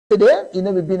Today,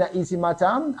 we've been an easy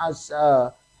matter as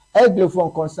Egle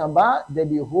from Konsamba, they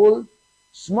be whole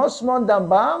small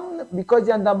damba because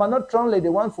the damba not strong like the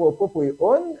one for opopo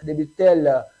own. They be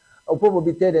tell opopo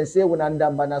be tell and say when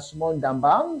damba na small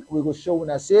damba, we go show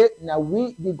when I say now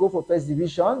we go for first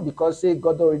division because say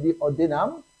God already ordained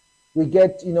them. We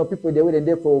get people they wait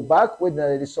there for back with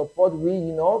the support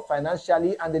we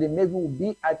financially and they make we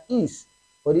be at ease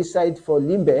for this side for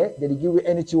Limbe. They give you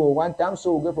anything we want time,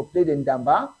 so we go for play the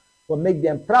damba for make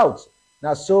them proud.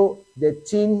 Now, so the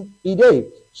team today.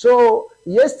 So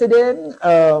yesterday,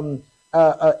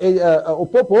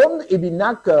 Opopo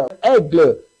Ibinak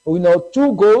Egle,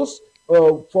 2 goals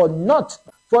for not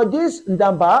for this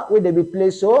Ndamba where they be play.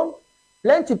 So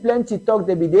plenty talk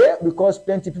they be there because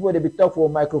plenty people they be talk for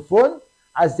microphone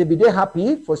as they be there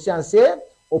happy for say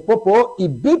Opopo he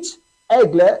beat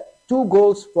Egle 2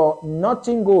 goals for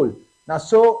nothing goal. Now,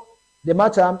 so the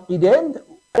matter it end.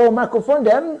 For microphone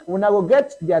them, when I will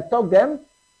get their talk them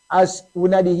as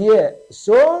when I hear.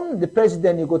 So the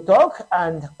president he go talk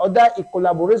and other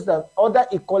collaborators them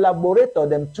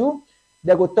too,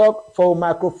 they go talk for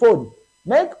microphone.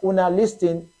 Make una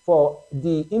listen for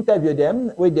the interview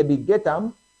them where they be get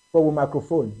them for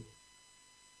microphone.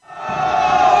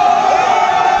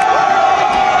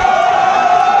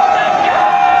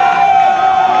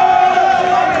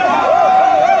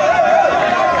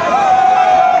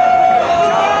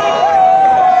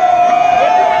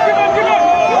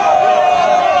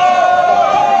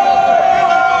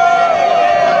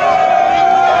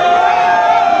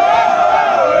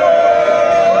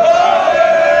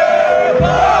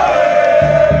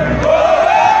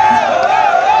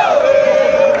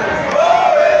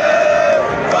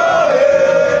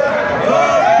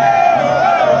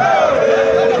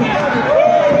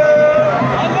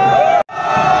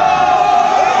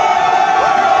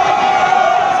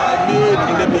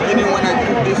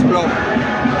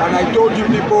 And I told you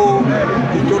people,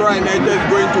 Victoria United is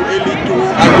going to Elite 2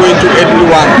 and going to Elite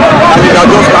 1. And it has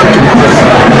just come to pass.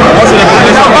 What's the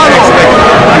expect?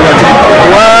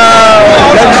 Well,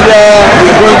 next year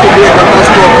is going to be a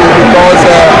catastrophe because,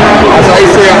 as I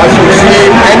say, as you see,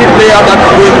 any player that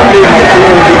is going to play my team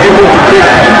will be able to take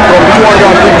from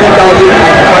 250,000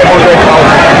 and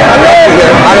 500,000. And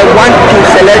I want to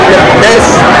select the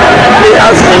best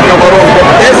players in Cameroon, the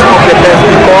best of the best,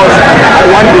 because I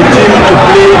want the team to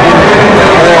play in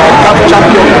cup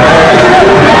champion.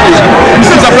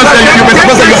 Since the president,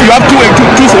 you have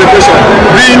two celebrations.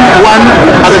 Being one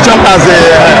as a champion, as a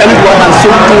elite one, and so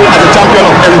two as a champion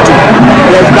of elite two.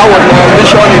 Yes, that was my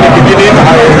ambition in the beginning.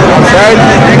 I said,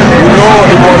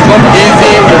 it was not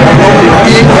easy, it will not be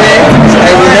easy, and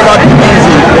it will never be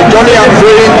easy. The journey I'm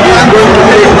going is going to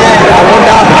take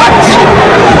another heart.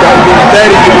 It has been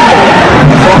very difficult.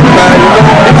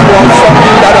 It was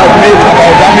something that I've made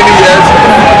about how many years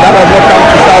that has not come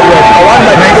to Southwest. I want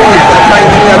my people in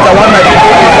 19 years, I want my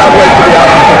people in Southwest to be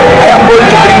happy. I am going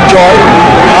to bring joy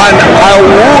and I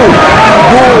will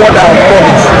do what I have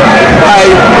promised. By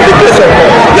the grace of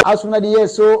God. As soon as the year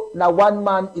so now one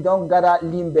man he don't gather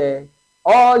Limbe.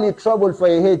 All the trouble for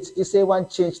a hate, he say one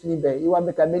change Limbe. He want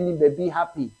make a Limbe be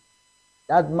happy.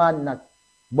 That man not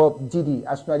Bob Didi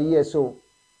as soon as the year so.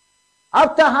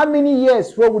 After how many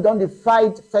years where we don't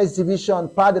fight first division,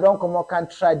 part they don't come out can't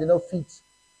try, they no fit.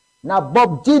 Now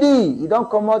Bob Didi, he don't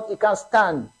come out, he can't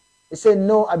stand. He say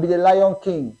no, I be the Lion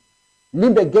King.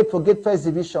 Limbe forget first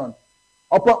division.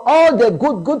 Upon all the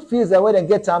good fields that where they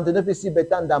get time, they don't see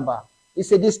better Ndamba. He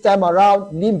said this time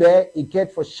around, Limbe he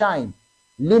get for shine.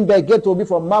 Limbe get to be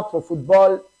for map for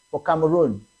football for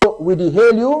Cameroon. So we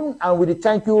hail you and we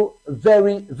thank you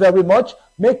very much.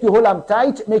 Make you hold them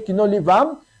tight, make you not leave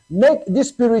them. Make this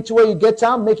spirit where you get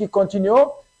them, make it continue.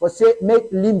 For say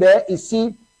make Limbe you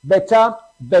see better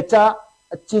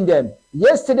team them.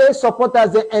 Yesterday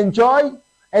supporters they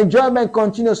enjoyment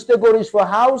continues to go reach for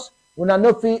house. Una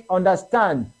no fit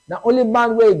understand. Now only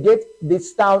man where get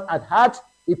this town at heart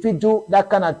if he do that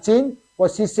kind of thing.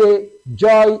 Because he say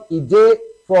joy is day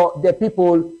for the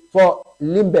people for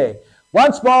Limbe.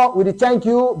 Once more, we thank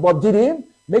you, Bob Didi.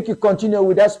 Make you continue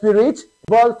with that spirit.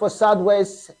 Ball for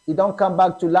Southwest, it don't come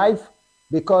back to life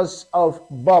because of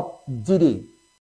Bob Didi.